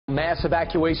Mass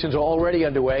evacuations are already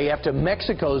underway after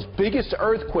Mexico's biggest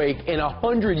earthquake in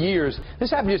 100 years.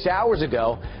 This happened just hours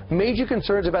ago. Major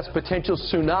concerns about potential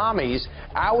tsunamis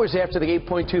hours after the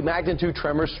 8.2 magnitude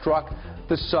tremor struck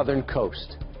the southern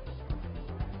coast.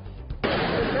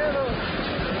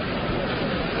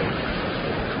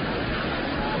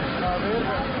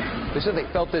 They said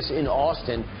they felt this in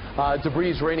Austin.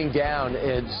 Debris is raining down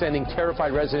and sending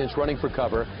terrified residents running for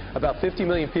cover. About 50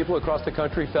 million people across the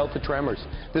country felt the tremors.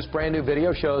 This brand new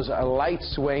video shows a light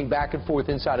swaying back and forth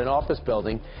inside an office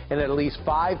building, and at least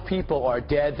 5 people are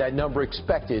dead. That number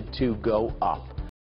expected to go up.